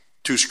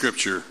Two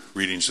scripture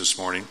readings this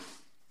morning.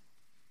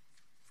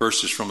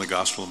 First is from the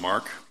Gospel of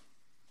Mark.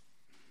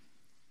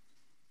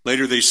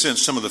 Later they sent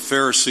some of the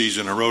Pharisees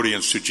and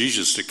Herodians to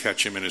Jesus to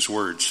catch him in his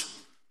words.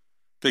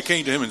 They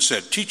came to him and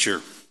said,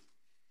 "Teacher,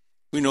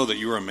 we know that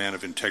you are a man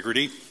of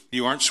integrity.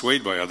 You aren't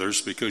swayed by others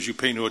because you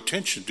pay no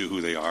attention to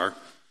who they are,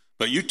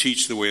 but you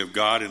teach the way of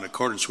God in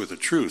accordance with the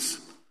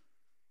truth.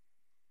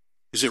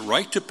 Is it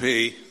right to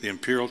pay the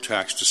imperial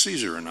tax to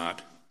Caesar or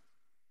not?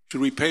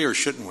 Should we pay or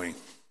shouldn't we?"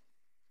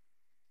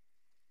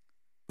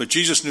 But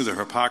Jesus knew their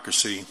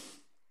hypocrisy.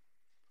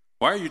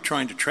 "Why are you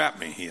trying to trap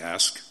me?" he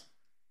asked.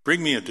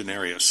 "Bring me a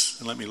denarius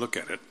and let me look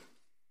at it."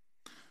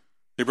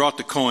 They brought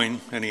the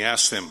coin, and he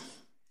asked them,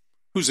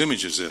 "Whose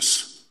image is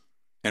this,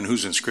 and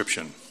whose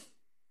inscription?"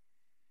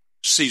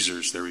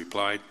 "Caesar's," they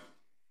replied.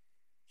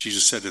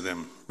 Jesus said to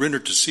them, "Render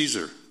to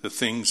Caesar the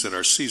things that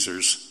are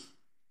Caesar's,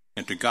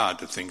 and to God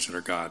the things that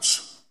are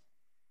God's."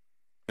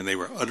 And they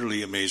were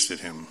utterly amazed at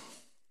him.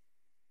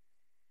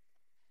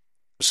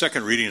 The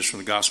second reading is from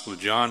the Gospel of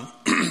John.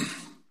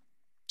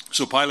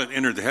 So Pilate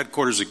entered the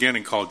headquarters again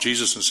and called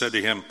Jesus and said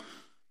to him,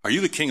 "Are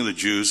you the king of the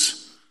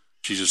Jews?"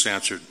 Jesus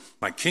answered,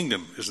 "My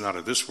kingdom is not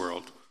of this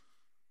world."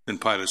 Then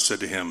Pilate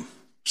said to him,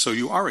 "So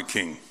you are a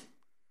king?"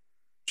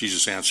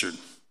 Jesus answered,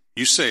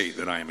 "You say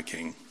that I am a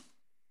king."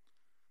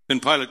 Then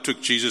Pilate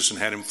took Jesus and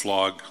had him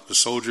flogged. The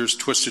soldiers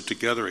twisted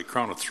together a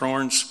crown of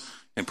thorns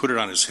and put it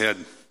on his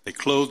head. They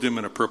clothed him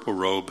in a purple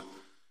robe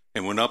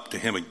and went up to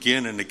him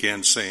again and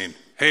again, saying,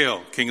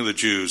 "Hail, King of the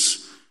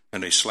Jews!"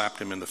 And they slapped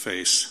him in the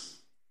face.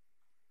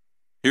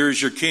 "Here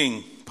is your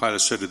king," Pilate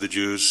said to the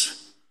Jews.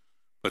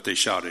 But they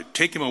shouted,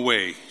 take him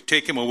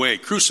away,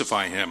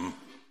 crucify him."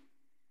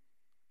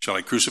 "Shall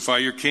I crucify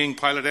your king?"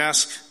 Pilate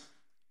asked.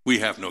 "We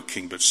have no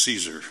king but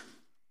Caesar,"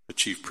 the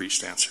chief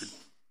priest answered.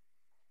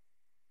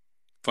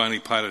 Finally,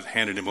 Pilate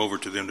handed him over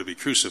to them to be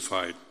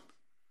crucified.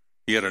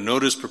 He had a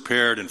notice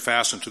prepared and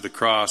fastened to the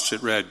cross.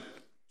 It read,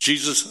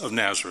 "Jesus of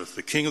Nazareth,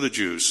 the King of the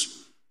Jews."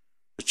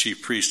 The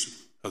chief priest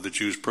of the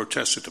Jews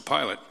protested to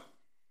Pilate,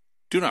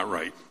 "Do not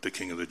write the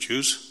King of the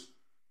Jews,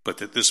 but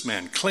that this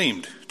man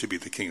claimed to be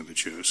the King of the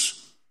Jews."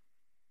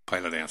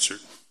 Pilate answered,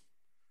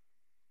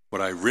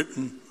 "What I have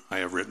written, I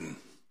have written."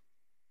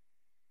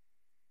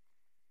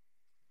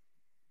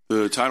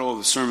 The title of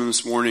the sermon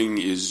this morning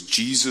is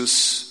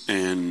Jesus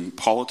and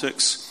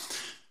Politics.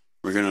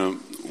 We're going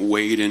to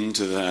wade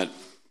into that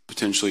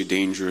potentially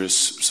dangerous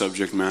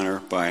subject matter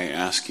by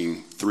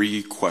asking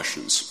three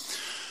questions.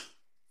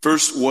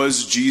 First,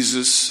 was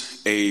Jesus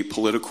a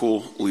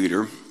political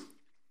leader?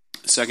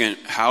 Second,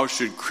 how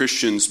should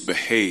Christians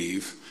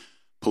behave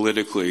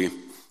politically?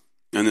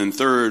 And then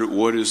third,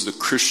 what is the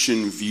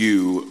Christian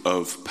view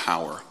of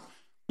power?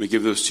 Let me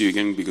give those to you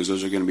again because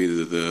those are going to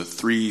be the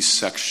three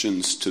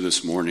sections to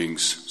this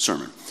morning's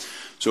sermon.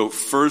 So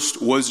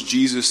first, was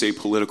Jesus a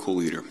political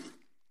leader?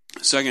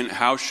 Second,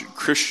 how should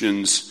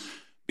Christians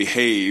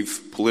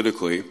behave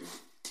politically?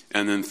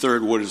 And then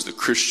third, what is the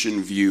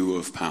Christian view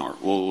of power?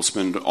 We'll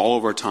spend all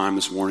of our time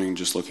this morning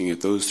just looking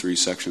at those three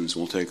sections.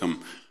 We'll take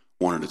them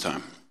one at a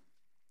time.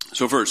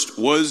 So first,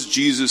 was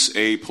Jesus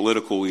a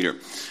political leader?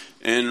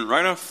 And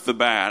right off the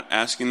bat,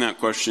 asking that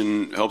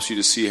question helps you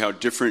to see how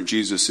different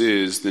Jesus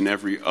is than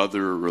every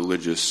other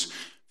religious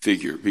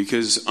figure.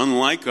 Because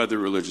unlike other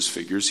religious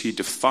figures, he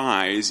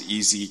defies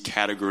easy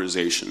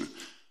categorization.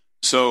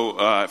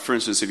 So, for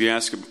instance, if you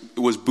ask,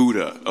 was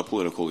Buddha a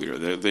political leader?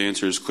 The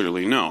answer is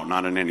clearly no,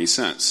 not in any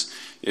sense.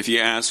 If you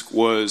ask,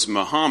 was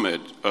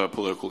Muhammad a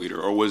political leader,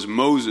 or was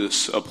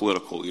Moses a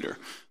political leader?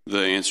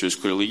 The answer is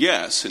clearly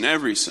yes, in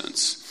every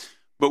sense.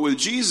 But with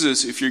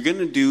Jesus, if you're going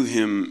to do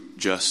him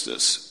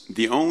justice,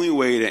 the only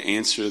way to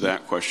answer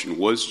that question,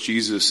 was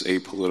Jesus a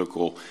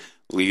political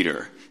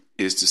leader,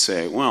 is to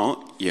say,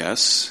 well,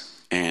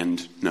 yes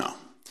and no.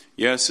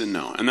 Yes and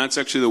no. And that's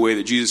actually the way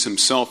that Jesus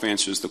himself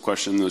answers the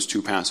question in those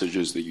two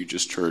passages that you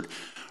just heard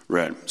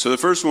read. So the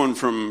first one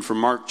from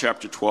Mark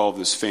chapter 12,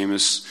 this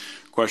famous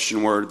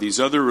question where these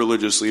other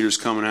religious leaders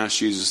come and ask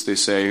Jesus, they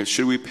say,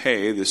 should we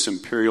pay this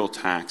imperial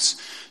tax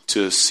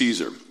to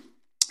Caesar?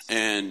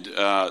 And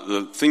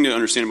the thing to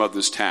understand about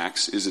this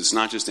tax is it's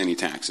not just any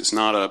tax. It's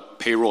not a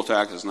payroll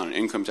tax. It's not an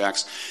income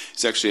tax.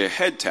 It's actually a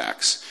head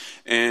tax.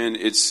 And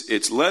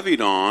it's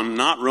levied on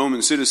not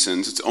Roman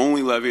citizens. It's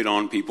only levied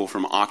on people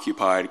from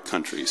occupied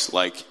countries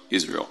like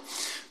Israel.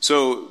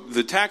 So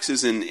the tax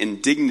is an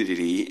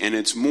indignity, and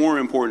it's more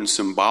important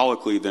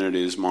symbolically than it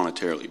is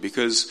monetarily.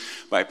 Because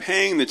by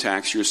paying the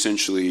tax, you're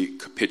essentially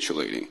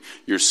capitulating.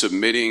 You're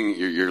submitting.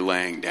 You're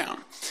laying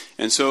down.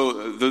 And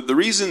so the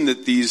reason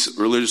that these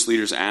religious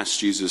leaders asked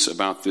Jesus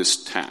about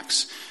this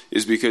tax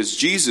is because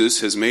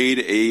Jesus has made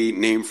a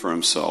name for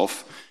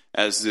himself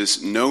as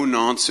this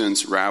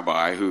no-nonsense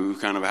rabbi who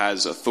kind of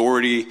has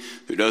authority,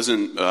 who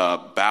doesn't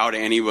bow to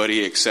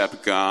anybody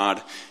except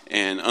God,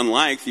 and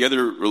unlike the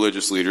other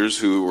religious leaders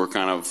who were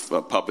kind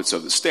of puppets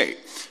of the state.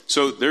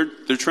 So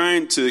they're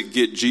trying to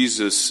get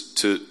Jesus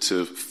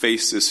to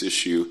face this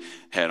issue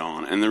head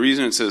on. And the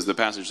reason the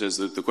passage says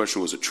that the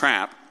question was a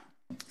trap,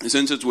 the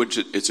sense in which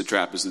it's a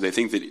trap is that they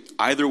think that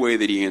either way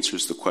that he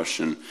answers the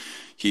question,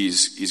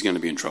 he's going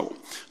to be in trouble.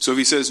 So if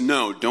he says,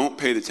 no, don't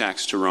pay the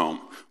tax to Rome,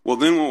 well,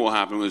 then what will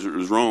happen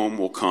is Rome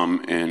will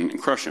come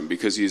and crush him,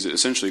 because he's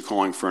essentially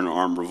calling for an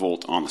armed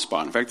revolt on the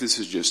spot. In fact, this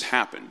has just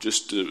happened.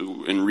 Just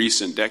in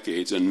recent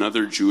decades,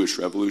 another Jewish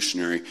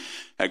revolutionary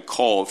had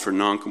called for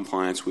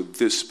noncompliance with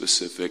this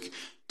specific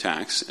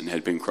tax and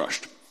had been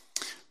crushed.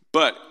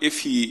 But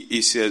if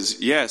he says,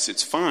 yes,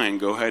 it's fine,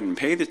 go ahead and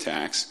pay the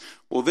tax,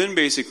 well, then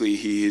basically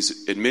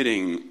he's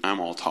admitting,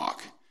 I'm all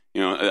talk.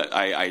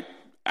 I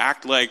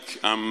act like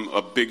I'm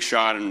a big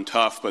shot and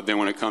tough, but then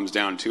when it comes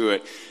down to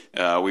it,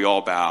 we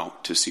all bow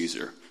to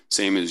Caesar,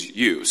 same as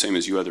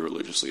you other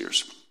religious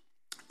leaders.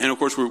 And of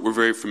course, we're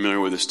very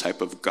familiar with this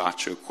type of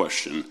gotcha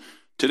question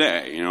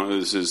today.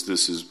 This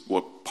is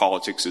what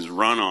politics is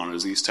run on,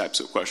 is these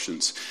types of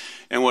questions.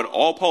 And what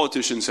all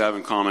politicians have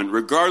in common,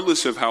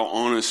 regardless of how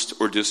honest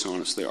or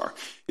dishonest they are,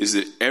 is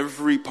that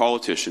every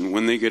politician,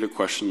 when they get a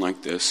question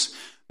like this,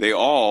 they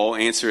all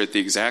answer it the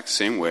exact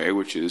same way,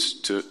 which is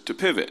to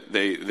pivot.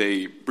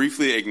 They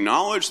briefly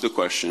acknowledge the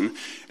question,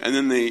 and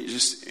then they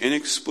just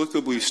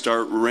inexplicably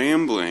start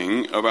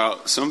rambling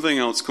about something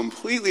else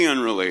completely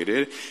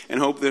unrelated, and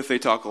hope that if they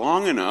talk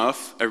long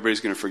enough, everybody's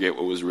going to forget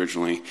what was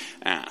originally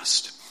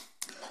asked.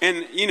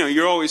 And,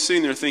 you're always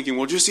sitting there thinking,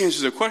 well, just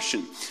answer the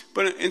question.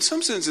 But in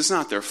some sense, it's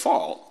not their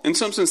fault. In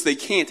some sense, they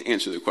can't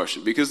answer the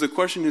question, because the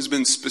question has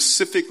been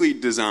specifically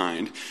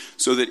designed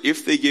so that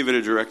if they give it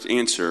a direct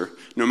answer,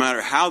 no matter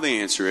how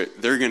they answer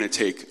it, they're going to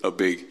take a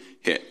big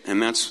hit.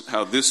 And that's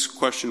how this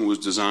question was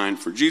designed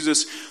for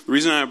Jesus. The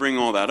reason I bring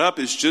all that up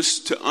is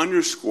just to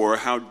underscore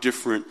how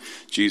different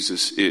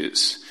Jesus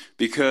is.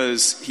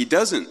 Because he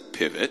doesn't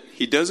pivot,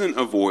 he doesn't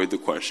avoid the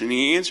question,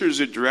 he answers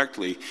it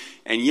directly,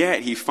 and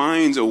yet he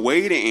finds a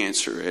way to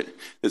answer it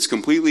that's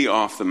completely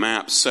off the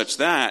map, such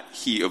that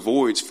he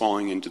avoids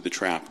falling into the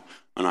trap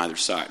on either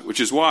side. Which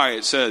is why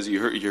it says, you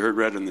heard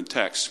read in the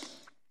text,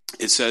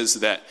 it says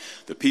that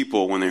the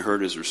people, when they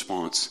heard his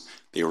response,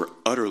 they were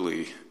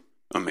utterly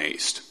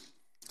amazed.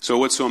 So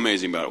what's so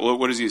amazing about it? Well,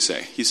 what does he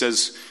say?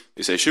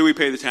 They say, should we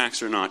pay the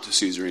tax or not to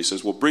Caesar? And he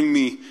says, well, bring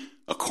me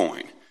a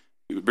coin.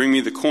 Bring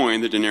me the coin,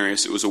 the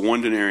denarius. It was a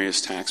 1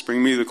 denarius tax.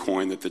 Bring me the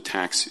coin that the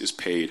tax is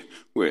paid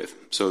with.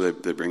 So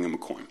they bring him a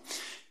coin.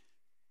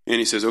 And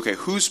he says, okay,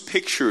 whose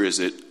picture is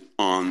it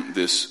on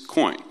this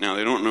coin? Now,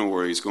 they don't know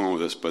where he's going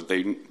with this, but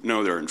they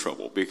know they're in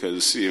trouble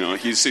because,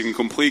 he's in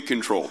complete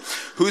control.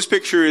 Whose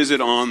picture is it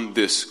on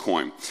this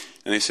coin?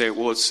 And they say,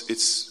 well,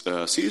 it's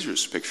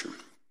Caesar's picture.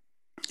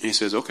 And he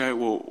says, okay,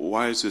 well,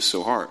 why is this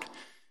so hard?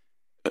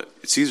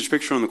 It's Caesar's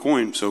picture on the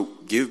coin, so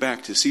give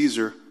back to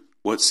Caesar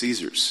what's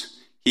Caesar's.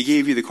 He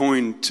gave you the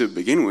coin to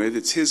begin with.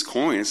 It's his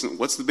coin.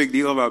 What's the big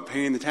deal about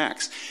paying the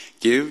tax?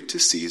 Give to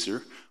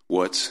Caesar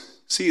what's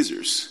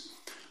Caesar's.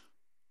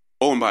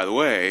 Oh, and by the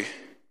way,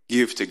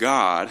 give to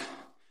God,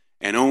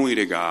 and only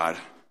to God,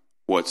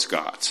 what's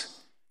God's.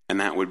 And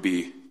that would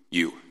be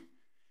you.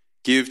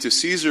 Give to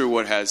Caesar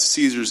what has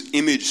Caesar's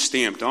image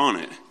stamped on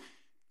it.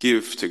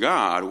 Give to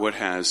God what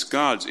has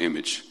God's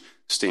image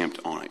stamped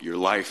on it. Your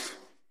life,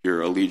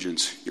 your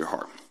allegiance, your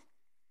heart.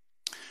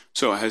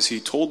 So has he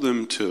told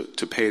them to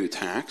pay the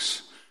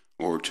tax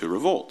or to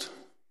revolt?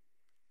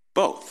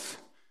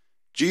 Both.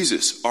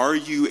 Jesus, are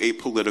you a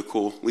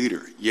political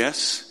leader?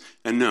 Yes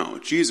and no.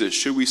 Jesus,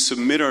 should we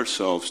submit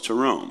ourselves to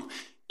Rome?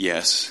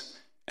 Yes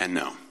and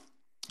no.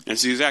 And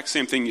it's the exact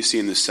same thing you see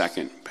in the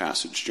second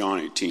passage, John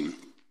 18.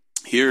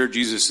 Here,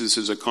 this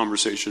is a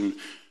conversation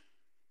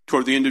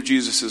toward the end of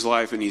Jesus'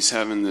 life, and he's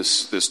having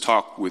this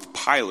talk with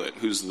Pilate,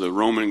 who's the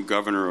Roman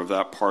governor of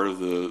that part of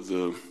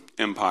the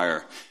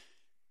empire.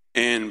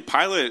 And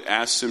Pilate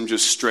asked him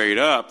just straight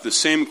up the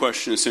same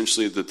question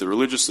essentially that the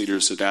religious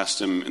leaders had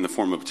asked him in the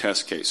form of a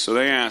test case. So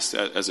they asked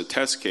as a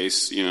test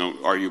case,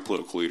 are you a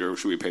political leader or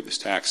should we pay this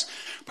tax?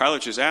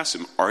 Pilate just asked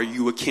him, are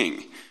you a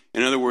king?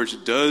 In other words,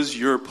 does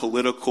your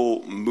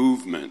political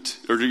movement,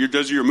 or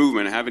does your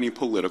movement have any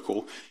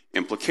political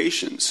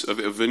implications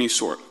of any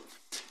sort?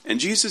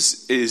 And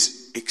Jesus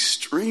is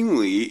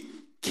extremely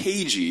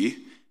cagey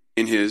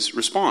in his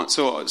response.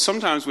 So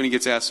sometimes when he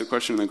gets asked a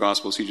question in the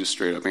Gospels, he just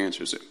straight up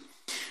answers it.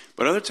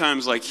 But other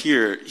times, like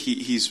here,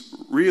 he's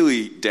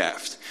really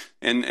deft.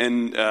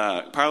 And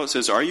Pilate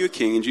says, are you a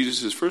king? And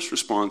Jesus' first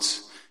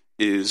response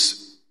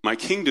is, my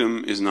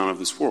kingdom is not of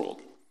this world.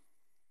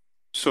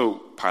 So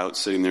Pilate's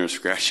sitting there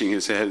scratching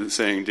his head and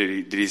saying,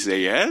 did he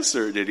say yes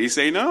or did he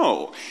say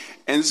no?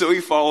 And so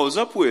he follows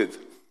up with,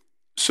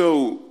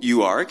 so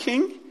you are a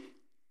king?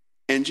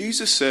 And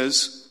Jesus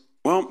says,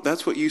 well,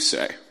 that's what you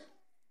say.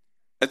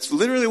 That's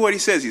literally what he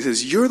says. He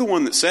says, you're the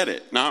one that said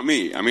it, not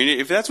me. I mean,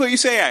 if that's what you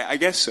say, I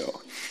guess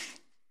so.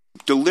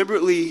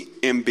 Deliberately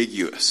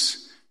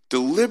ambiguous.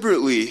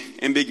 Deliberately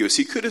ambiguous.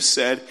 He could have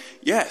said,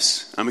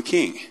 yes, I'm a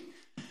king.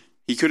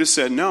 He could have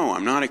said, no,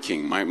 I'm not a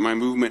king. My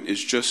movement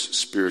is just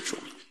spiritual.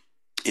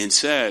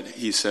 Instead,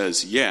 he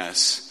says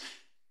yes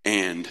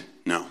and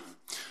no.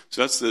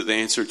 So that's the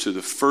answer to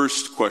the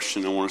first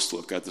question I want us to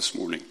look at this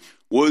morning.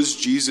 Was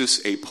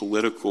Jesus a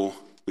political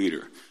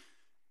leader?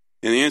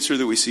 And the answer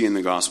that we see in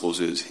the Gospels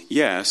is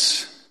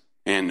yes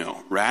and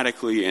no.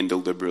 Radically and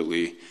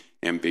deliberately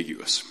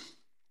ambiguous.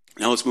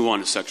 Now let's move on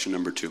to section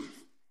number 2.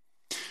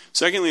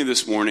 Secondly,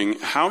 this morning,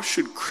 how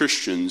should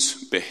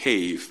Christians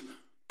behave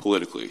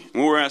politically?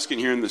 And what we're asking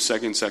here in the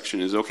second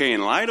section is, okay,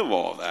 in light of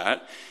all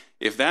that,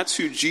 if that's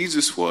who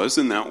Jesus was,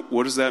 then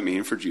what does that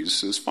mean for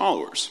Jesus'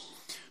 followers?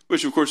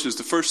 Which, of course, is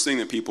the first thing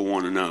that people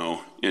want to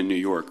know in New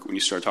York when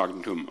you start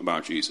talking to them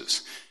about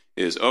Jesus,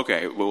 is,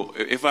 okay, well,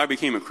 if I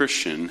became a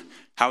Christian,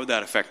 how would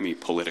that affect me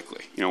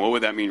politically? What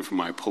would that mean for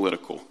my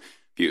political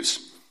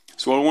views?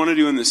 So what I want to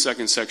do in this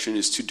second section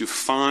is to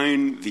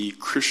define the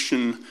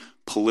Christian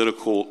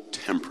political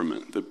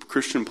temperament, the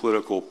Christian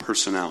political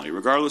personality.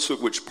 Regardless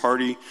of which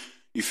party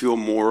you feel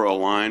more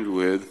aligned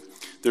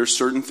with, there are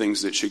certain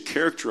things that should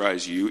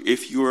characterize you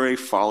if you are a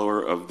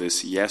follower of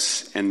this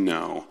yes and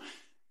no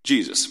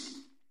Jesus.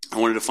 I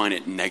want to define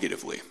it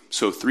negatively.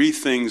 So 3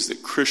 things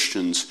that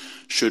Christians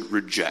should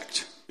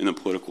reject in the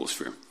political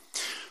sphere.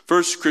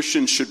 First,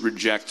 Christians should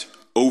reject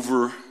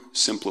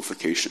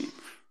oversimplification.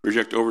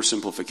 Reject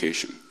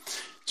oversimplification.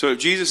 So if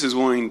Jesus is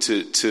willing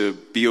to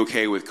be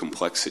okay with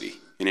complexity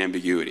and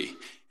ambiguity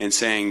and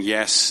saying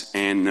yes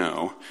and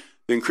no,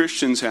 then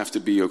Christians have to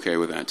be okay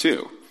with that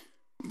too.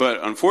 But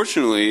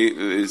unfortunately,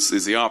 it's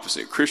the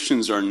opposite.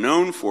 Christians are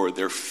known for,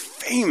 they're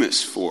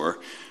famous for,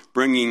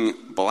 bringing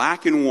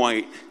black and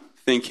white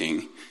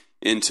thinking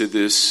into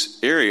this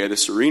area,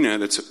 this arena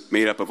that's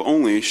made up of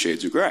only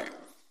shades of gray.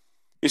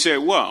 You say,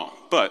 well,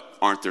 but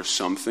aren't there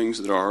some things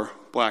that are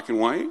black and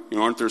white?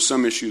 Aren't there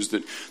some issues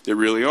that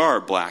really are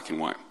black and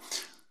white?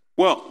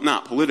 Well,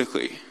 not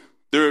politically.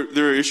 There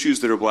are issues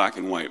that are black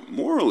and white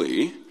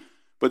morally,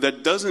 but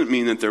that doesn't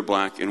mean that they're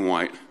black and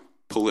white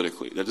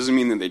politically. That doesn't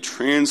mean that they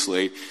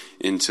translate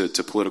into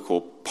political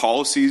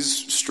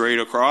policies straight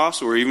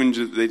across, or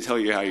even they tell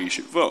you how you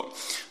should vote.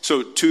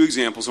 So 2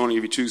 examples. I want to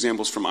give you 2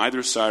 examples from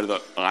either side of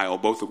the aisle,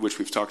 both of which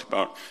we've talked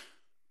about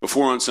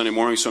before on Sunday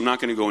morning, so I'm not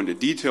going to go into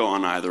detail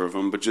on either of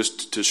them, but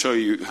just to show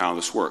you how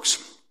this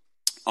works.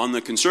 On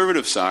the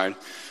conservative side,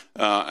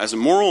 as a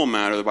moral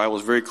matter, the Bible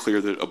is very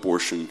clear that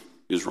abortion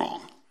is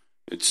wrong.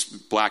 It's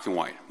black and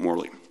white,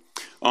 morally.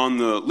 On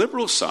the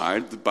liberal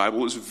side, the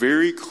Bible is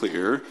very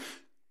clear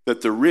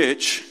that the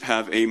rich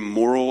have a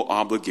moral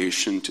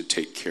obligation to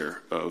take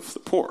care of the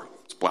poor.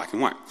 It's black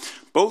and white.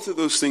 Both of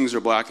those things are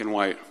black and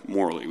white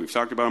morally. We've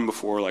talked about them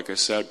before, like I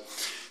said.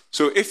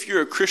 So if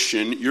you're a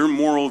Christian, your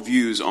moral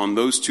views on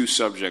those 2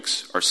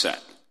 subjects are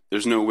set.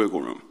 There's no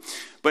wiggle room.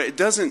 But it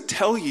doesn't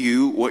tell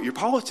you what your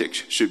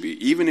politics should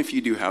be, even if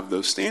you do have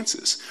those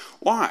stances.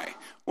 Why?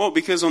 Well,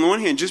 because on the one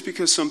hand, just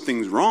because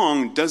something's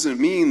wrong doesn't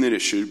mean that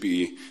it should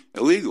be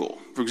illegal.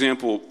 For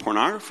example,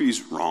 pornography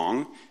is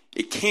wrong.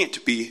 It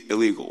can't be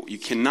illegal. You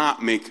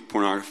cannot make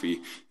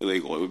pornography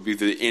illegal. It would be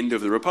the end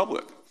of the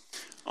republic.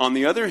 On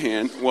the other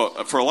hand, well,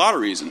 for a lot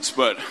of reasons,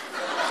 but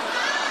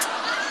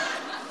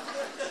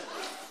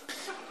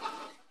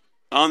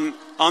on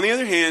the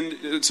other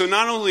hand, so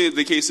not only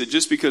the case that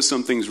just because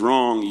something's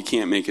wrong, you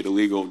can't make it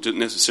illegal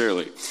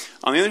necessarily.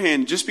 On the other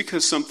hand, just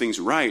because something's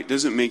right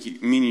doesn't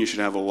mean you should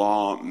have a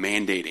law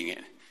mandating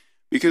it.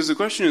 Because the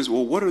question is,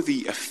 well, what are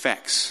the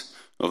effects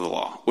of the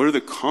law? What are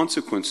the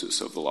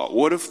consequences of the law?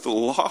 What if the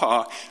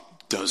law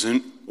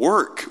doesn't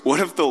work? What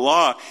if the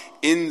law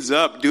ends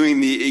up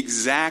doing the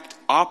exact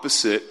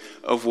opposite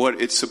of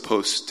what it's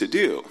supposed to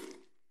do?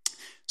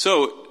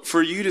 So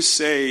for you to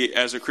say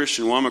as a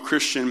Christian, well, I'm a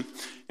Christian,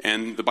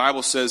 and the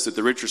Bible says that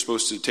the rich are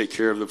supposed to take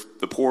care of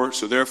the poor,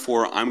 so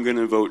therefore I'm going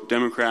to vote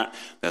Democrat.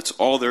 That's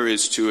all there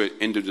is to it.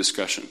 End of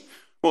discussion.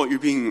 Well, you're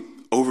being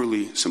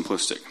overly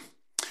simplistic.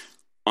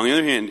 On the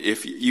other hand,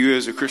 if you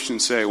as a Christian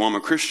say, well, I'm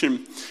a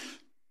Christian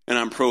and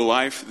I'm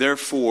pro-life,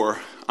 therefore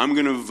I'm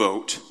going to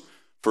vote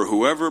for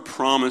whoever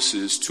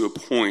promises to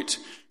appoint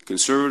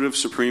conservative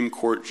Supreme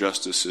Court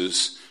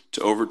justices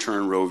to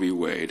overturn Roe v.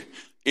 Wade.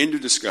 End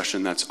of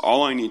discussion. That's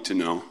all I need to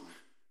know.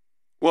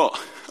 Well,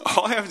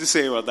 all I have to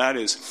say about that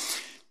is,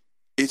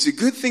 it's a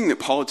good thing that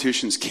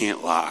politicians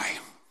can't lie.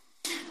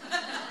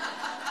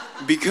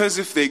 Because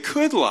if they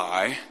could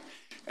lie,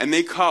 and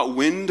they caught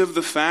wind of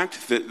the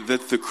fact that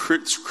the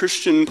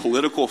Christian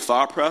political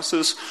thought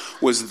process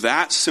was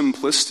that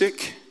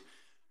simplistic,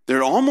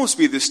 there'd almost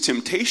be this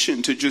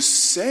temptation to just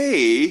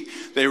say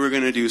they were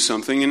going to do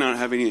something and not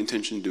have any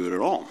intention to do it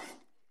at all.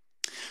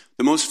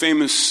 The most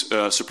famous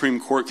Supreme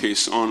Court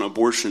case on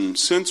abortion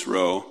since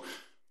Roe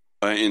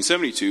in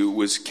 72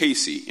 was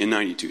Casey in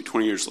 92,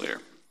 20 years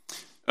later.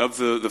 Of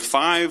the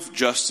 5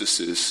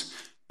 justices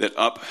that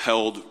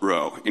upheld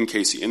Roe in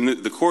Casey, and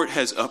the court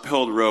has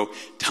upheld Roe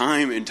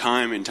time and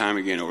time and time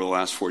again over the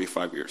last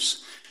 45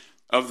 years.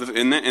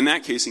 In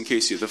that case, in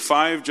Casey, the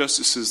 5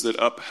 justices that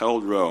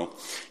upheld Roe,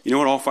 you know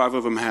what all 5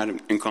 of them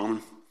had in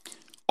common?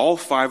 All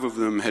 5 of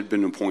them had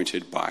been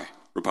appointed by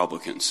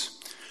Republicans.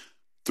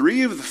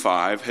 3 of the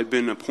 5 had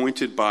been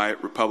appointed by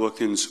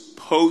Republicans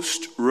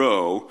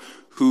post-Roe,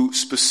 who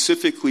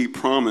specifically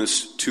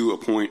promised to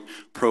appoint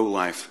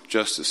pro-life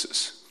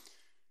justices.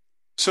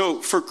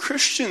 So for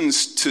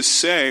Christians to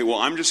say, well,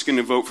 I'm just going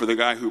to vote for the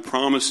guy who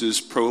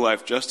promises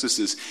pro-life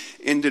justices,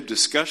 end of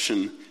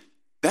discussion,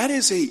 that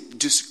is a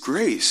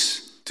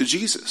disgrace to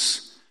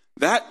Jesus.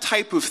 That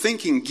type of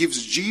thinking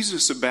gives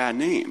Jesus a bad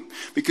name,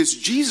 because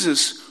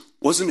Jesus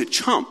wasn't a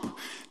chump.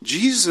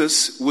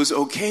 Jesus was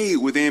okay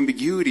with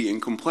ambiguity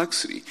and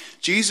complexity.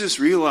 Jesus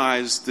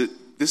realized that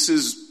this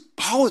is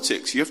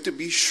politics. You have to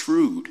be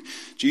shrewd.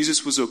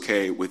 Jesus was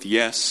okay with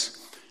yes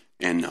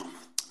and no.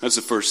 That's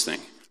the first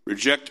thing.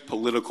 Reject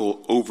political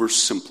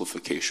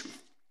oversimplification.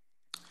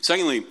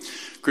 Secondly,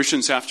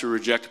 Christians have to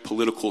reject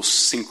political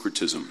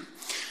syncretism.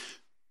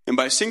 And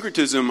by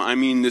syncretism, I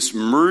mean this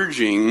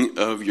merging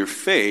of your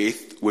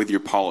faith with your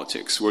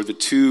politics, where the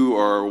two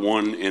are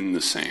one and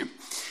the same.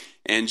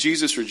 And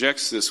Jesus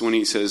rejects this when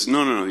he says,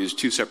 no, these are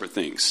two separate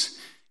things.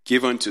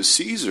 Give unto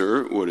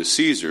Caesar what is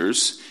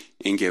Caesar's,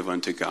 and give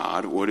unto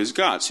God what is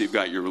God's. So you've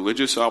got your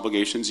religious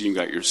obligations, you've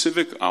got your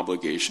civic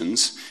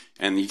obligations,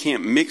 and you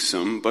can't mix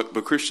them, but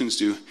Christians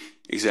do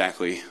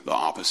exactly the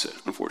opposite,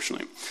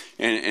 unfortunately.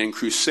 And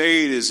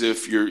crusade is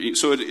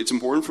so it's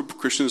important for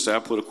Christians to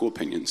have political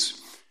opinions.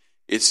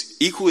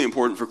 It's equally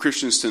important for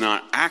Christians to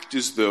not act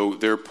as though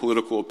their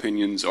political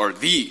opinions are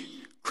the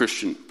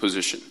Christian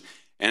position,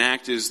 and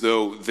act as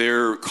though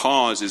their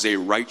cause is a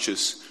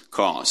righteous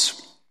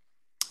cause.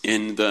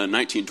 In the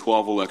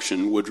 1912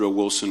 election, Woodrow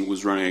Wilson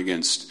was running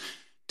against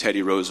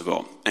Teddy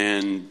Roosevelt.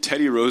 And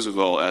Teddy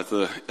Roosevelt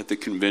at the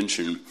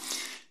convention,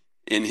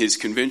 in his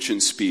convention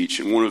speech,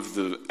 in one of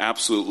the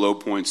absolute low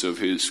points of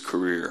his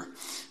career,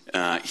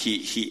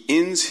 he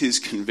ends his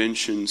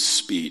convention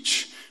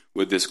speech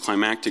with this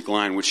climactic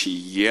line, which he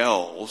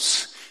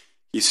yells.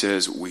 He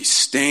says, "We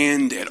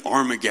stand at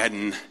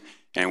Armageddon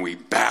and we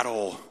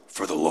battle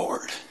for the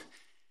Lord."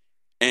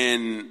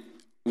 And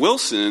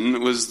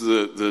Wilson was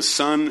the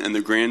son and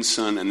the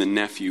grandson and the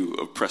nephew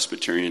of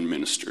Presbyterian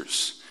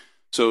ministers.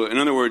 So in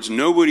other words,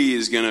 nobody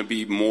is going to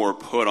be more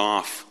put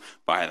off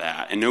by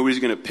that, and nobody's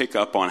going to pick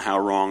up on how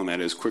wrong that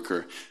is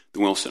quicker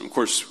than Wilson. Of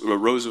course,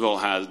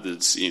 Roosevelt had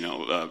this,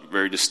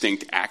 very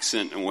distinct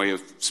accent and way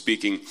of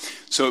speaking,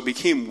 so it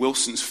became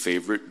Wilson's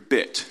favorite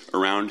bit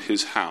around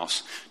his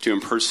house to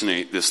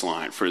impersonate this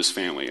line for his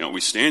family.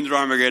 We stand at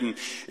Armageddon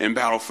and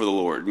battle for the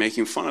Lord,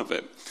 making fun of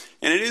it.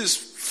 And it is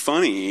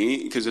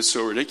funny because it's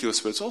so ridiculous,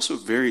 but it's also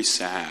very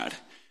sad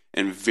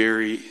and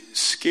very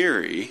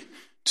scary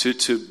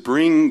to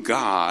bring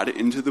God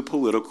into the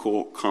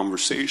political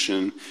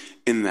conversation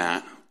in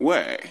that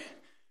way.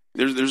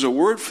 There's a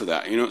word for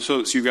that,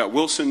 So you've got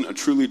Wilson, a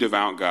truly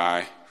devout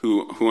guy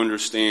who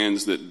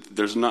understands that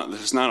there's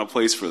not a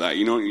place for that.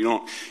 You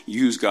don't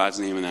use God's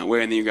name in that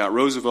way. And then you've got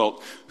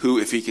Roosevelt, who,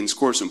 if he can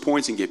score some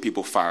points and get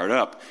people fired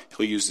up,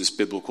 he'll use this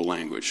biblical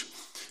language.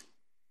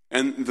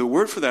 And the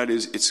word for that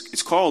is,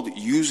 it's called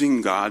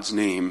using God's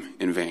name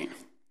in vain.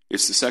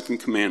 It's the second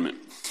commandment.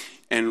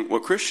 And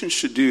what Christians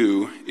should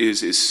do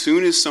is, as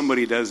soon as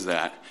somebody does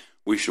that,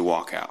 we should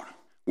walk out.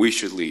 We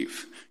should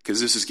leave, because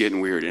this is getting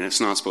weird, and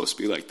it's not supposed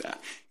to be like that.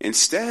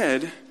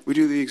 Instead, we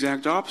do the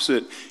exact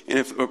opposite. And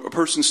if a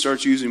person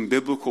starts using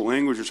biblical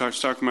language or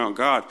starts talking about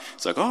God,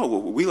 it's like, oh,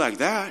 well, we like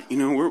that.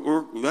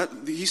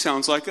 He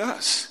sounds like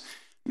us.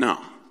 No.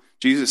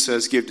 Jesus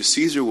says, give to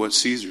Caesar what's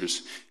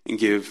Caesar's, and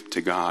give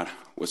to God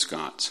what's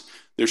God's.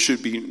 There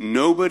should be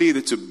nobody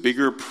that's a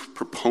bigger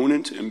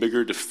proponent and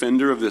bigger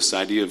defender of this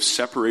idea of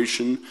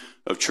separation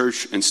of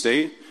church and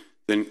state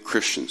than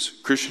Christians.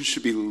 Christians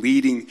should be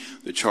leading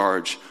the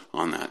charge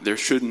on that. There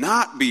should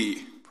not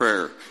be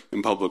prayer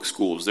in public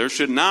schools. There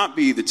should not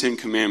be the 10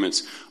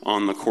 Commandments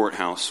on the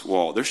courthouse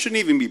wall. There shouldn't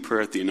even be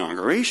prayer at the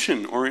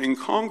inauguration or in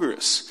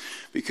Congress,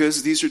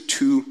 because these are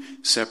two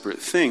separate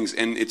things.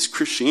 And it's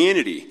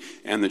Christianity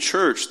and the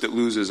church that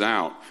loses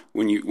out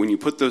when you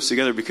put those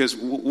together, because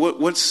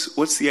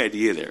what's the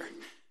idea there?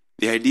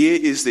 The idea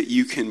is that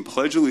you can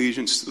pledge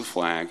allegiance to the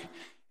flag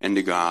and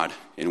to God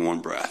in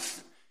one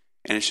breath.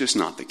 And it's just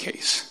not the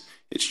case.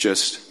 It's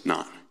just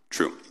not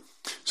true.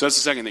 So that's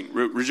the second thing.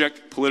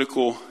 Reject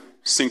political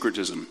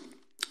syncretism.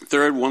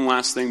 Third, one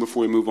last thing before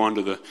we move on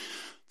to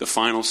the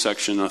final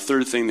section. A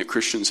third thing that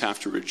Christians have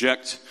to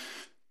reject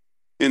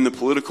in the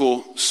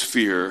political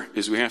sphere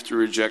is we have to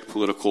reject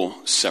political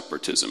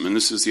separatism. And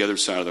this is the other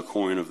side of the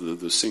coin of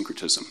the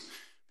syncretism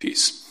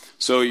piece.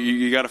 So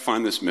you got to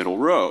find this middle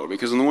road,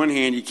 because on the one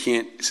hand, you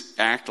can't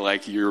act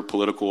like your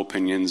political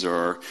opinions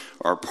are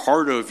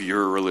part of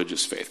your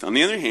religious faith. On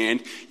the other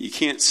hand, you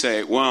can't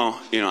say, well,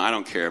 I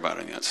don't care about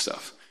any of that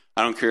stuff.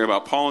 I don't care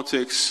about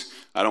politics.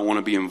 I don't want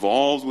to be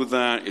involved with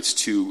that. It's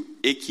too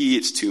icky.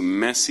 It's too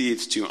messy.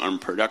 It's too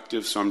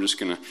unproductive. So I'm just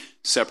going to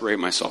separate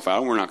myself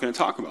out. We're not going to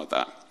talk about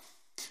that.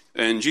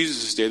 In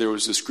Jesus' day, there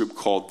was this group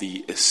called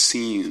the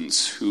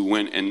Essenes, who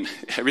went, and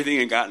everything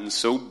had gotten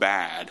so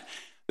bad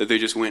that they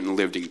just went and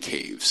lived in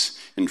caves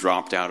and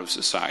dropped out of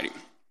society.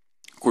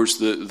 Of course,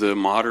 the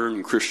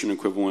modern Christian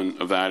equivalent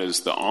of that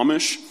is the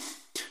Amish.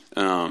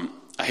 I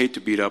hate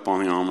to beat up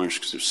on the Amish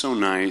because they're so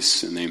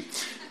nice and they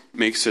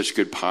make such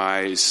good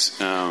pies.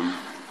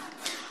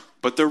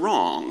 But they're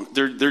wrong.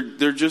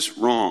 They're just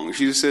wrong.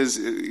 Jesus says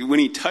when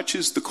he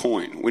touches the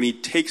coin, when he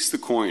takes the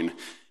coin,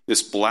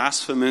 this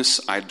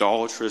blasphemous,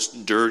 idolatrous,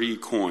 dirty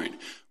coin,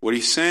 what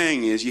he's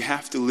saying is you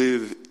have to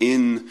live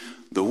in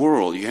the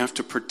world. You have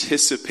to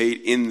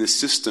participate in the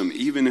system.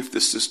 Even if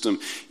the system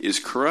is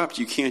corrupt,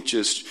 you can't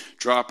just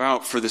drop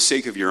out for the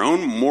sake of your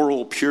own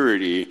moral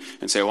purity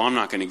and say, well, I'm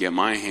not going to get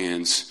my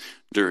hands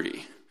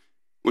dirty.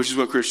 Which is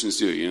what Christians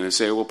do. They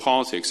say, well,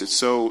 politics, it's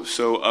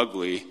so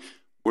ugly,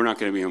 we're not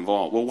going to be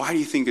involved. Well, why do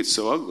you think it's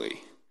so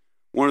ugly?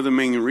 One of the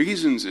main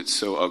reasons it's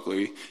so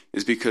ugly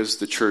is because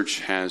the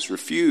church has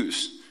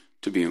refused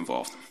to be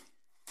involved.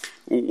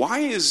 Why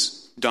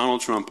is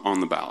Donald Trump on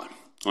the ballot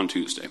on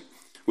Tuesday?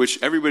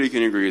 Which everybody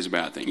can agree is a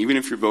bad thing. Even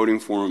if you're voting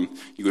for him,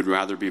 you would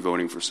rather be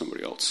voting for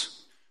somebody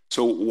else.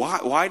 So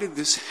why did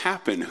this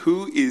happen?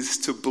 Who is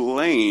to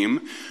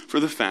blame for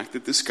the fact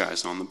that this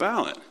guy's on the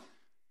ballot?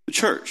 The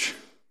church.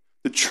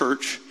 The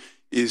church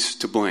is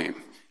to blame.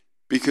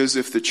 Because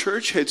if the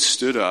church had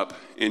stood up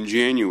in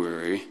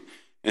January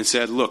and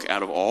said, look,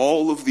 out of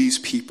all of these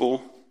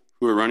people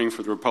who are running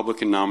for the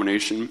Republican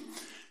nomination,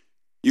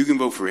 you can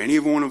vote for any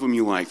one of them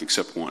you like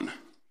except one.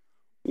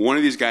 One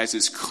of these guys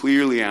is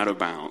clearly out of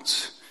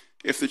bounds.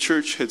 If the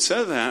church had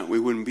said that, we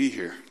wouldn't be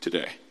here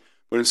today.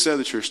 But instead,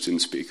 the church didn't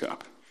speak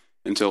up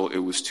until it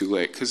was too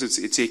late. Because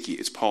it's icky,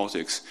 it's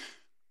politics.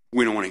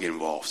 We don't want to get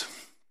involved.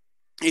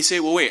 And you say,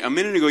 well, wait, a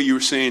minute ago you were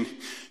saying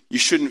you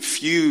shouldn't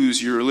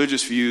fuse your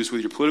religious views with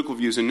your political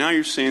views, and now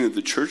you're saying that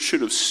the church should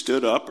have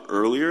stood up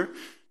earlier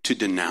to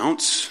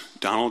denounce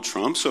Donald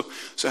Trump. So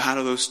how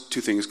do those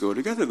two things go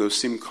together? Those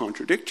seem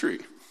contradictory.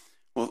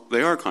 Well,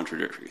 they are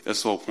contradictory.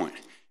 That's the whole point.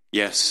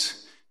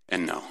 Yes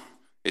and no.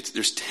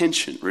 There's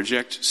tension.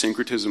 Reject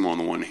syncretism on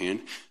the one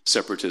hand,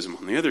 separatism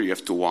on the other. You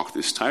have to walk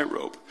this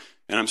tightrope.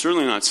 And I'm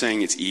certainly not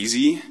saying it's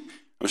easy.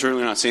 I'm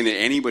certainly not saying that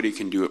anybody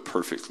can do it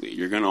perfectly.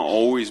 You're going to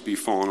always be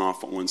falling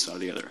off on one side or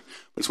the other.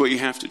 But it's what you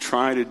have to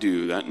try to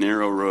do, that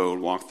narrow road,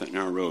 walk that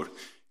narrow road.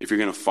 If you're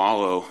going to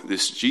follow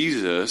this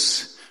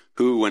Jesus,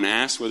 who, when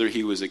asked whether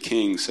he was a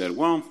king, said,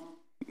 well,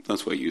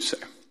 that's what you say.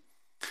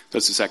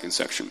 That's the second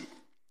section.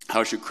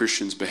 How should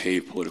Christians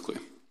behave politically?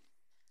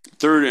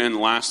 Third and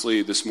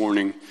lastly, this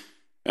morning,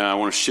 I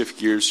want to shift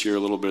gears here a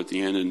little bit at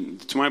the end.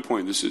 And to my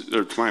point,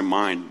 to my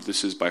mind,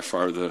 this is by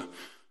far the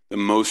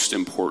most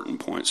important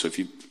point. So if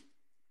you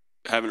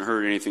haven't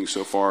heard anything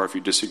so far, if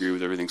you disagree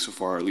with everything so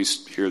far, at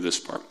least hear this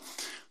part.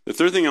 The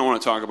third thing I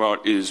want to talk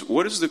about is,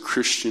 what is the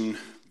Christian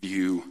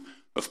view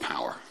of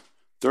power?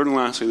 Third and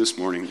lastly this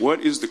morning,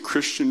 what is the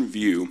Christian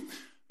view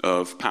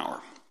of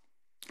power?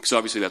 Because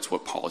obviously that's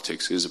what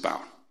politics is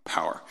about,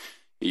 power.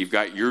 You've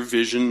got your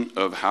vision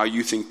of how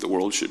you think the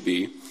world should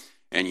be,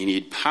 and you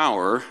need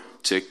power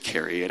to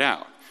carry it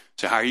out.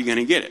 So how are you going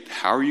to get it?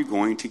 How are you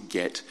going to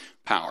get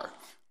power?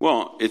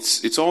 Well,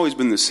 it's always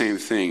been the same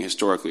thing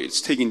historically.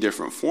 It's taking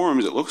different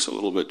forms. It looks a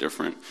little bit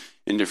different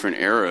in different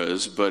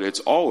eras, but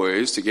it's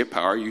always, to get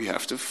power, you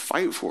have to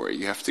fight for it.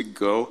 You have to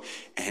go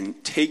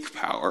and take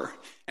power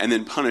and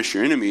then punish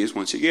your enemies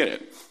once you get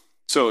it.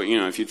 So,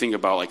 if you think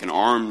about like an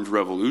armed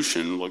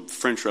revolution, like the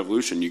French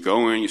Revolution, you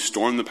go in, you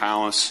storm the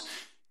palace,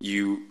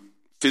 you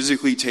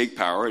physically take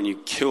power, and you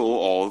kill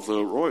all of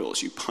the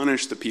royals. You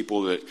punish the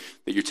people that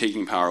you're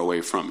taking power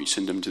away from. You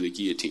send them to the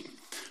guillotine.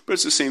 But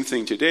it's the same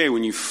thing today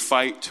when you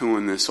fight to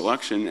win this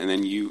election, and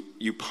then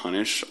you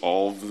punish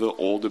all of the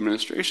old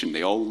administration.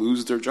 They all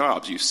lose their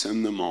jobs. You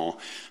send them all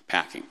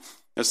packing.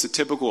 That's the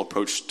typical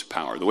approach to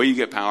power. The way you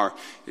get power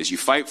is you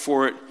fight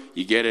for it,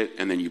 you get it,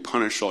 and then you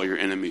punish all your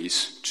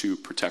enemies to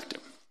protect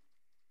it.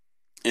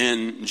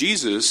 And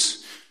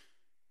Jesus,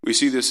 we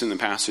see this in the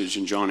passage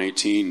in John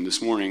 18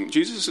 this morning.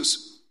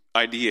 Jesus'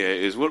 idea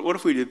is, what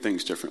if we did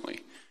things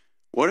differently?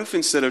 What if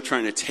instead of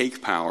trying to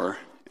take power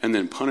and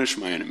then punish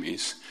my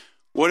enemies,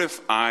 what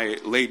if I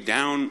laid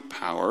down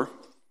power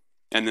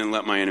and then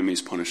let my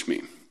enemies punish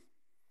me?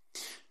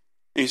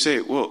 And you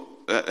say, well,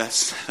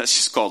 that's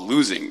just called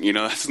losing.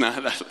 That's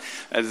not.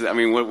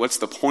 What's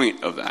the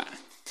point of that?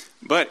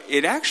 But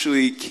it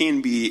actually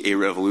can be a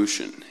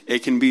revolution.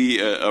 It can be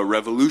a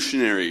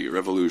revolutionary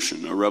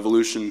revolution, a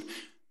revolution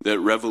that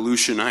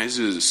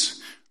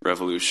revolutionizes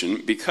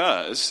revolution.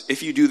 Because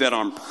if you do that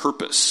on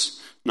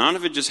purpose, none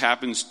of it just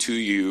happens to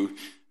you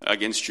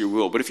against your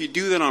will. But if you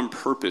do that on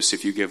purpose,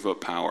 if you give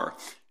up power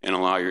and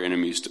allow your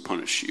enemies to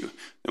punish you,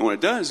 then what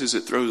it does is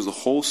it throws the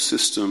whole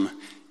system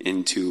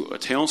into a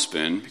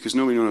tailspin because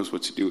nobody knows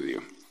what to do with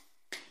you.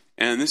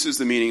 And this is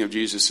the meaning of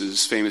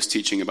Jesus' famous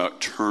teaching about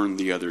turn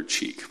the other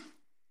cheek.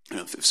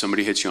 If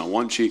somebody hits you on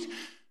one cheek,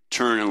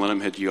 turn and let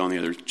them hit you on the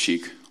other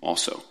cheek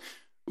also,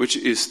 which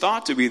is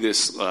thought to be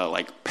this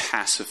like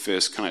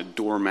pacifist kind of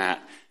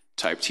doormat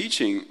type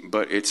teaching,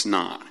 but it's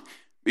not.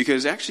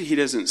 Because actually he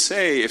doesn't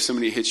say if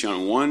somebody hits you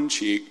on one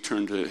cheek,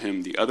 turn to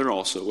him the other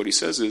also. What he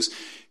says is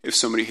if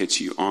somebody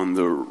hits you on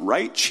the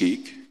right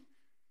cheek,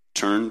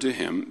 turn to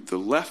him the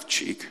left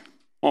cheek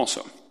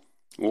also.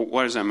 Well,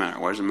 why does that matter?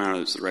 Why does it matter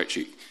that it's the right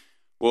cheek?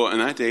 Well, in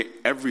that day,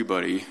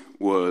 everybody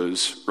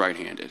was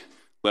right-handed.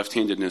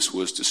 Left-handedness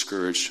was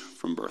discouraged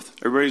from birth.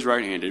 Everybody's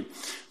right-handed.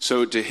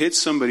 So to hit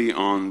somebody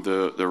on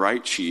the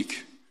right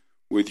cheek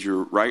with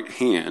your right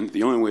hand,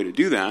 the only way to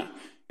do that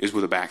is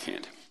with a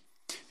backhand.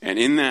 And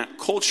in that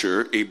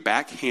culture, a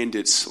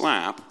backhanded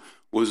slap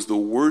was the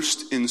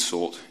worst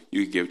insult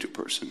you could give to a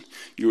person.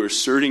 You were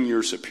asserting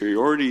your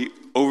superiority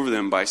over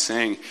them by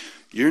saying,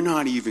 you're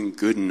not even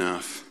good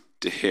enough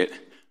to hit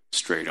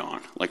straight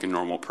on like a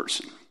normal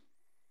person.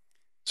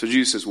 So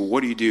Jesus says, well,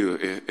 what do you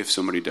do if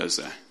somebody does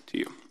that to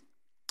you?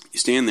 You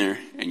stand there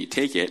and you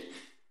take it,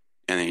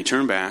 and then you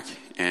turn back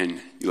and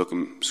you look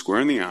them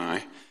square in the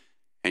eye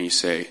and you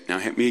say, now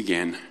hit me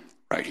again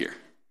right here.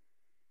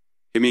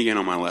 Hit me again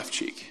on my left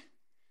cheek.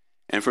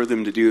 And for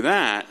them to do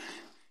that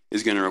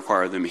is going to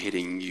require them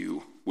hitting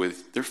you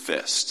with their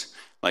fist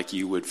like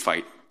you would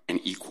fight an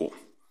equal.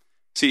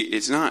 See,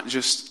 it's not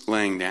just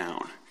laying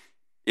down.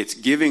 It's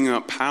giving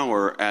up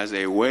power as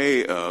a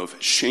way of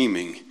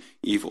shaming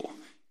evil.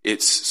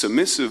 It's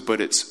submissive,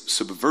 but it's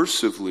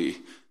subversively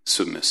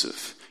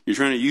submissive. You're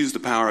trying to use the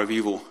power of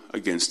evil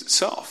against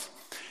itself.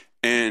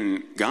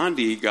 And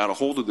Gandhi got a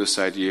hold of this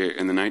idea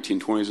in the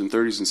 1920s and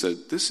 30s and said,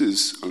 this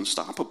is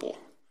unstoppable.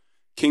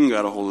 King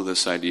got a hold of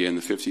this idea in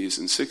the 50s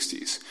and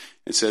 60s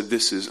and said,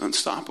 this is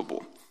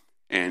unstoppable.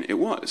 And it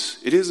was.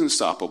 It is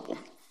unstoppable.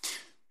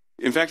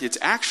 In fact, it's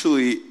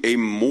actually a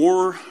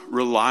more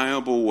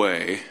reliable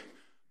way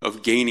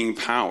of gaining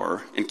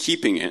power and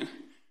keeping it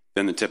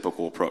than the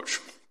typical approach.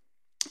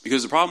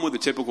 Because the problem with the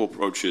typical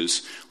approach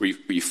is where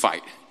you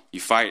fight. You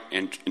fight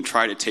and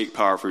try to take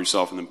power for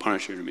yourself and then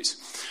punish your enemies.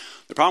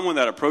 The problem with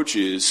that approach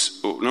is,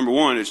 well, number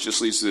one, it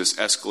just leads to this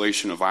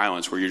escalation of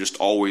violence where you're just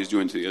always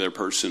doing to the other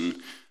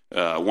person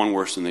one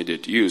worse than they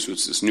did to you. So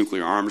it's this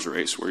nuclear arms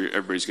race where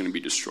everybody's going to be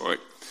destroyed.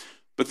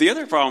 But the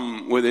other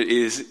problem with it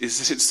is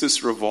that it's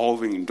this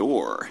revolving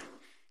door.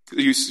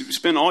 You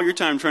spend all your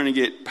time trying to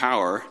get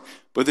power,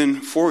 but then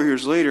 4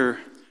 years later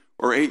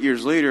or 8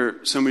 years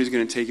later, somebody's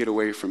going to take it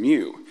away from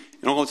you.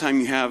 And all the time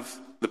you have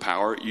the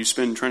power, you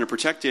spend trying to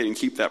protect it and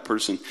keep that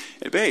person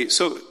at bay.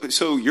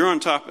 So you're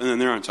on top, and then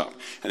they're on top.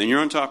 And then you're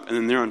on top, and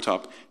then they're on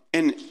top.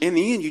 And in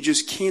the end, you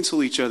just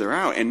cancel each other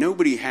out. And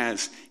nobody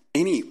has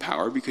any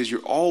power because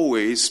you're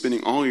always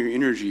spending all your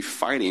energy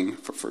fighting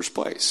for first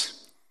place.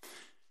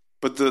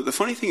 But the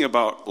funny thing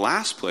about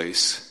last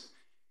place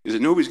is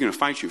that nobody's going to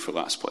fight you for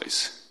last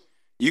place.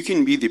 You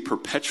can be the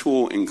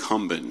perpetual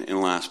incumbent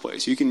in last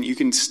place. You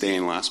can stay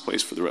in last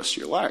place for the rest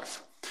of your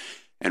life.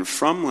 And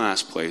from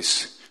last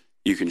place,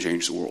 you can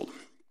change the world.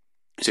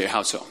 You say,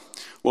 how so?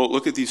 Well,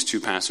 look at these two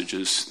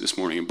passages this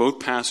morning. In both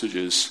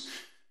passages,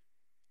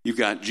 you've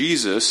got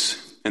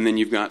Jesus, and then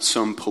you've got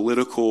some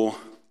political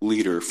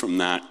leader from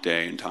that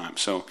day and time.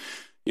 So,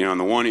 on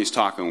the one, he's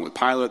talking with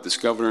Pilate, this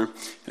governor.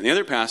 And the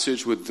other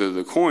passage with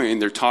the coin,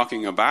 they're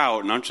talking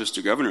about not just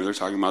a governor, they're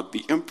talking about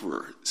the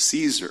emperor,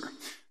 Caesar,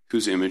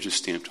 whose image is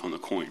stamped on the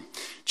coin.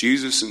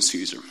 Jesus and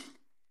Caesar.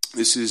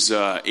 This is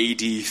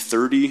AD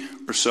 30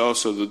 or so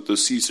the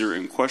Caesar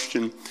in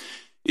question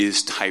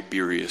is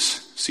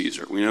Tiberius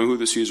Caesar. We know who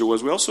the Caesar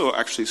was. We also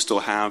actually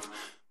still have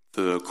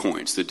the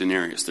coins, the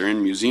denarius. They're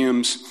in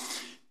museums.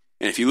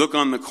 And if you look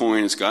on the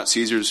coin, it's got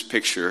Caesar's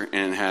picture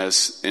and it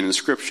has an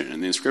inscription.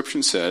 And the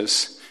inscription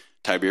says,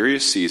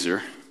 Tiberius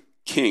Caesar,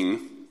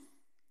 King,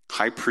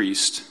 High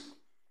Priest,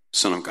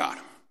 Son of God.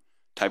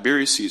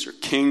 Tiberius Caesar,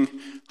 King,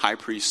 High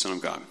Priest, Son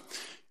of God.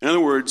 In other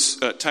words,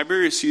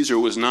 Tiberius Caesar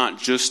was not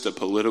just a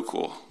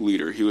political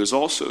leader. He was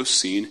also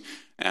seen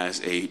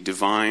as a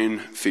divine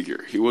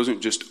figure. He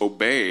wasn't just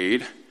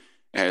obeyed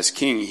as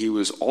king, he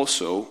was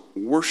also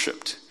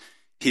worshipped.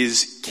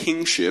 His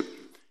kingship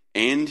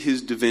and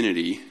his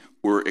divinity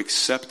were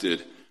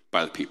accepted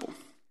by the people.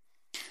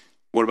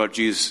 What about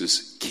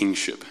Jesus'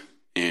 kingship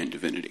and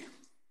divinity?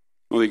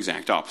 Well, the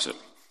exact opposite.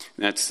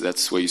 And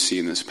that's what you see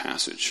in this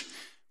passage.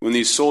 When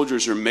these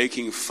soldiers are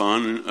making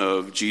fun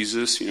of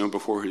Jesus,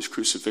 before his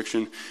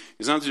crucifixion,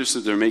 it's not just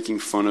that they're making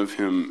fun of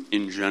him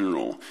in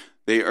general.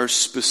 They are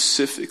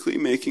specifically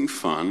making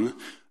fun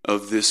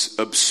of this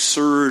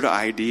absurd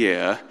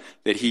idea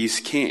that he's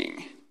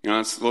king.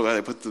 That's why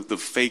they put the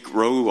fake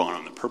robe on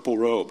him, the purple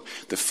robe,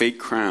 the fake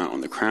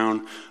crown, the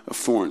crown of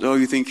thorns. Oh,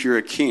 you think you're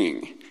a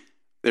king?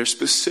 They're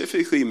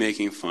specifically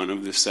making fun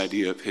of this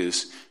idea of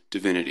his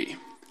divinity.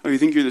 Oh, you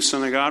think you're the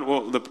Son of God?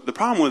 Well, the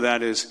problem with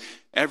that is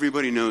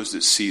everybody knows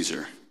that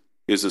Caesar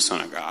is the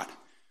Son of God.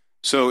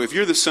 So if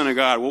you're the Son of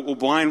God, we'll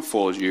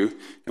blindfold you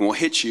and we'll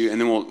hit you,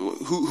 and then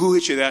who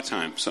hit you that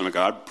time, Son of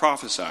God?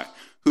 Prophesy.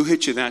 Who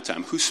hit you that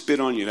time? Who spit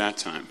on you that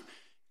time?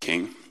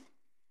 King.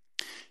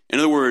 In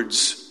other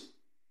words,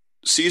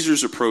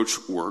 Caesar's approach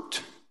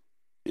worked,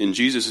 and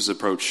Jesus'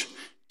 approach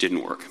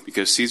didn't work,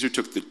 because Caesar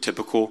took the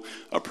typical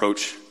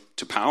approach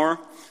to power,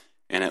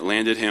 and it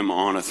landed him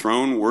on a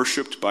throne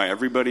worshipped by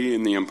everybody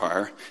in the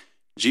empire.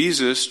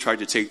 Jesus tried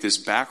to take this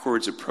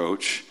backwards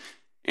approach,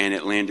 and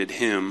it landed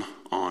him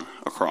on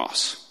a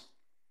cross.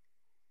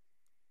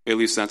 At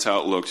least that's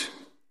how it looked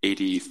AD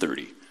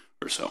 30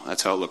 or so.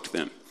 That's how it looked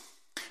then.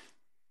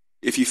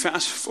 If you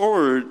fast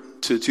forward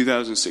to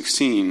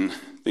 2016,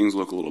 things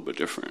look a little bit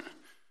different.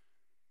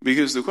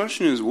 Because the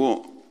question is,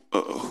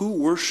 who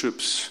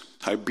worships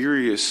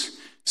Tiberius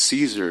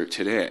Caesar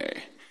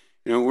today?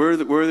 Where are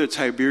the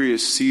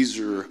Tiberius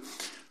Caesar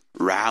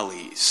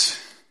rallies?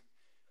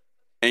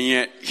 And And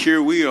yet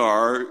here we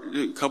are,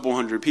 a couple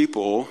hundred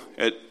people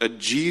at a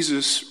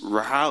Jesus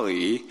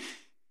rally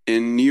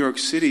in New York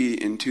City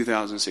in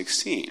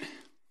 2016.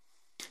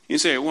 You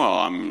say, well,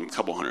 I'm a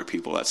couple hundred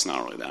people, that's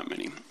not really that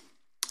many.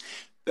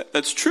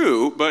 That's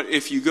true, but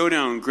if you go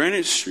down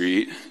Greenwich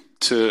Street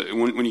to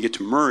when you get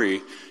to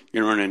Murray,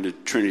 you're going to run into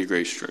Trinity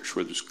Grace Church,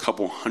 where there's a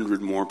couple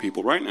hundred more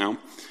people. Right now,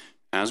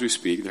 as we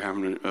speak, they're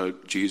having a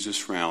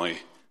Jesus rally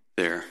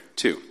there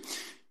too.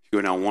 If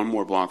you go down one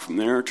more block from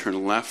there,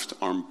 turn left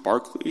on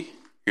Barclay,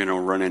 you're going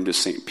to run into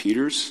St.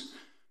 Peter's.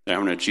 They're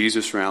having a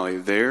Jesus rally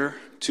there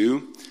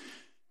too.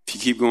 If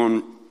you keep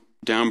going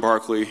down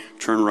Barclay,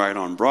 turn right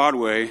on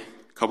Broadway,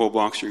 a couple of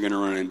blocks, you're going to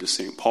run into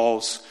St.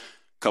 Paul's.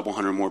 A couple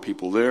hundred more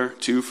people there,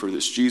 too, for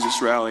this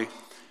Jesus rally.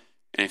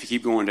 And if you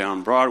keep going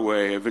down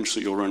Broadway,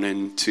 eventually you'll run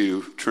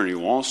into Trinity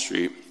Wall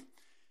Street.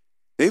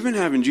 They've been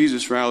having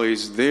Jesus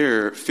rallies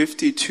there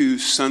 52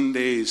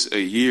 Sundays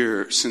a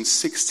year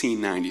since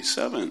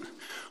 1697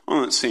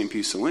 on that same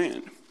piece of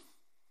land.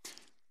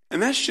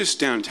 And that's just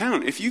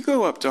downtown. If you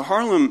go up to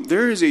Harlem,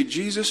 there is a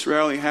Jesus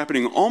rally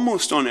happening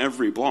almost on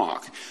every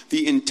block.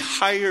 The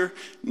entire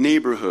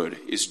neighborhood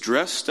is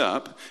dressed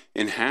up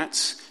in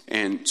hats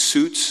and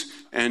suits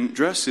and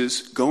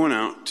dresses going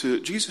out to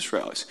Jesus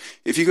rallies.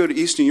 If you go to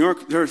East New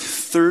York, there are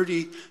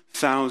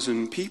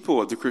 30,000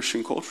 people at the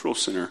Christian Cultural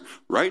Center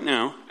right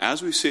now,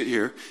 as we sit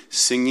here,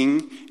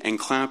 singing and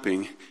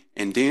clapping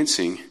and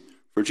dancing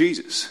for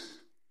Jesus.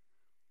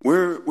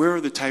 Where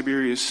are the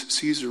Tiberius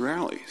Caesar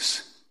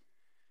rallies?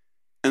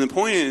 And the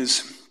point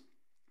is,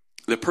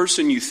 the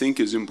person you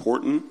think is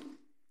important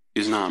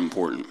is not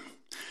important.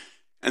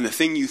 And the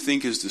thing you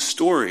think is the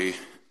story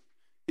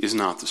is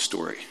not the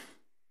story.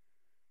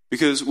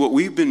 Because what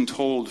we've been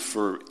told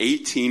for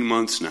 18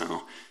 months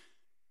now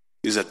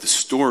is that the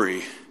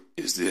story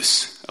is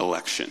this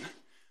election.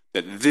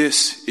 That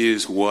this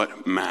is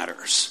what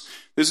matters.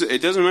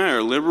 It doesn't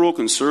matter, liberal,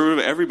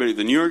 conservative, everybody,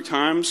 the New York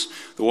Times,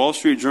 the Wall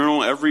Street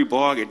Journal, every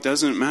blog, it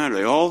doesn't matter.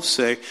 They all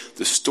say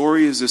the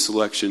story is this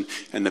election,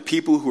 and the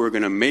people who are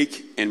going to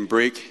make and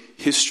break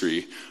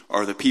history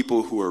are the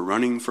people who are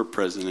running for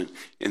president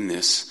in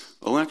this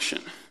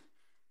election.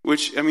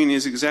 Which, I mean,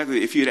 is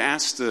exactly, if you'd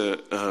asked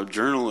a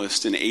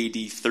journalist in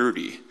AD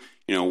 30,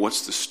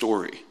 what's the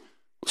story?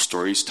 Well, the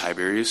story is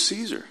Tiberius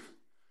Caesar.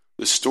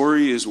 The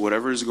story is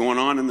whatever is going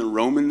on in the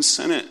Roman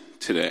Senate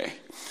today.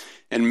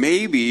 And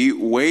maybe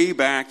way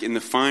back in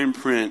the fine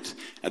print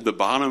at the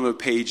bottom of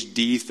page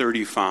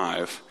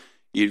D35,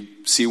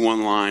 you'd see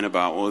one line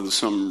about, well,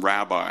 some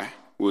rabbi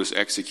was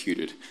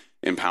executed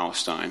in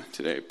Palestine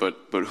today.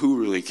 But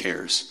who really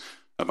cares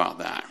about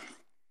that?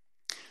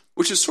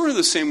 Which is sort of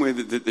the same way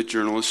that the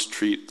journalists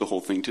treat the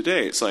whole thing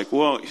today. It's like,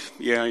 well,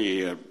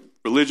 yeah,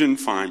 religion,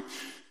 fine.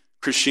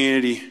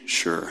 Christianity,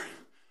 sure.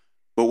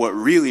 But what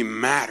really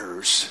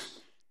matters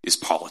is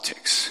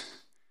politics.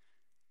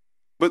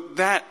 But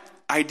that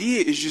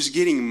idea is just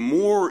getting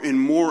more and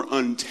more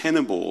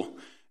untenable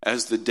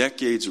as the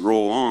decades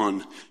roll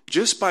on,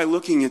 just by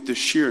looking at the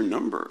sheer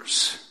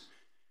numbers.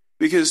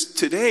 Because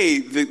today,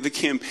 the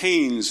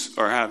campaigns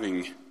are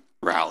having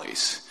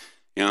rallies.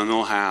 And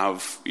they'll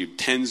have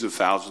tens of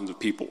thousands of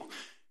people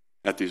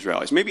at these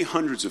rallies, maybe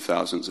hundreds of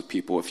thousands of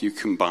people if you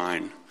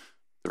combine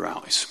the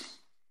rallies.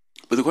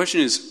 But the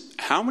question is,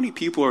 how many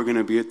people are going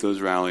to be at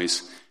those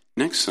rallies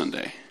next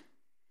Sunday?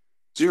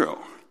 0.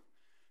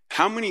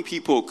 How many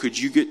people could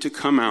you get to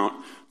come out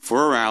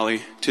for a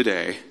rally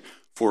today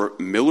for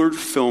Millard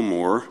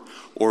Fillmore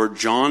or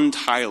John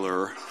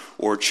Tyler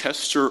or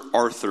Chester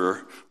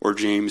Arthur or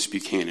James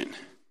Buchanan?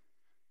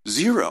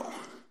 0.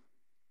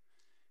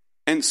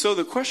 And so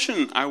the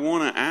question I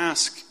want to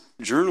ask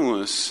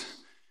journalists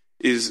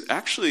is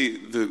actually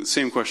the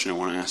same question I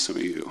want to ask some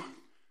of you,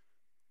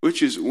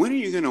 which is, when are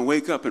you going to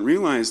wake up and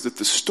realize that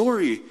the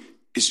story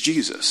is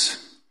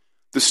Jesus?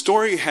 The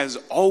story has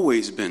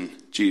always been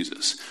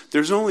Jesus.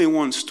 There's only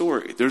one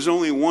story. There's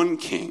only one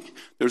king.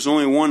 There's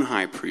only one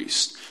high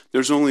priest.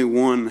 There's only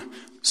one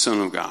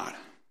Son of God.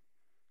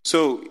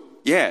 So,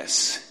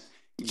 yes,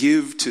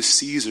 give to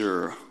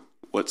Caesar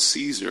what's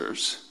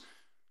Caesar's,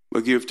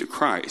 but give to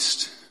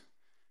Christ,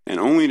 and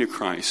only to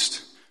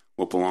Christ,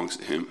 what belongs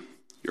to him.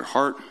 Your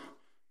heart,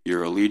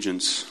 your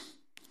allegiance,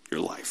 your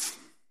life.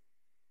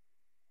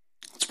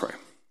 Let's pray.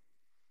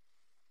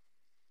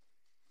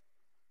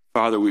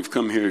 Father, we've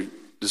come here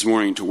this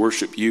morning to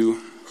worship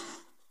you.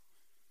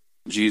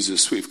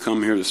 Jesus, we've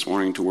come here this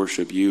morning to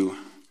worship you.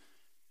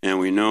 And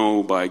we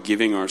know by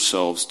giving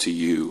ourselves to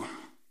you,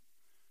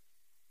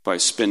 by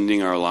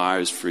spending our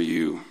lives for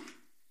you,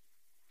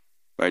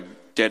 by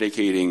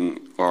dedicating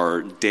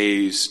our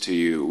days to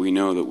you, we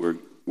know that we're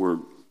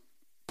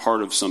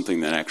part of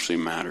something that actually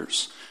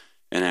matters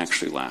and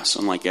actually lasts,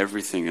 unlike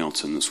everything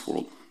else in this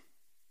world.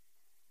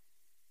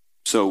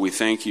 So we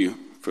thank you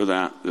for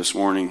that this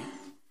morning.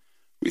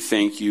 We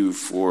thank you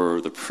for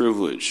the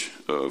privilege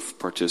of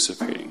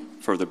participating,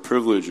 for the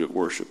privilege of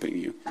worshiping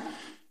you.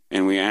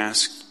 And we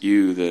ask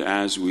you that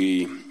as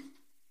we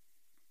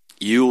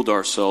yield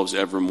ourselves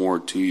ever more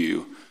to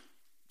you,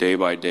 day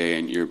by day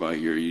and year by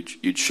year,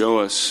 you'd show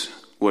us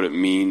what it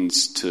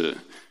means to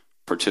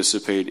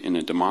participate in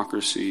a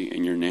democracy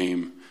in your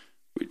name.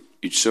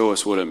 You'd show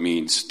us what it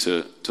means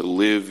to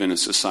live in a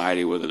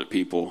society with other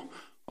people,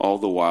 all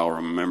the while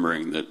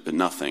remembering that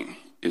nothing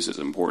is as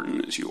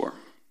important as you are.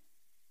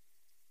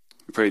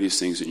 We pray these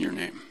things in your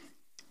name.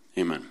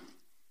 Amen.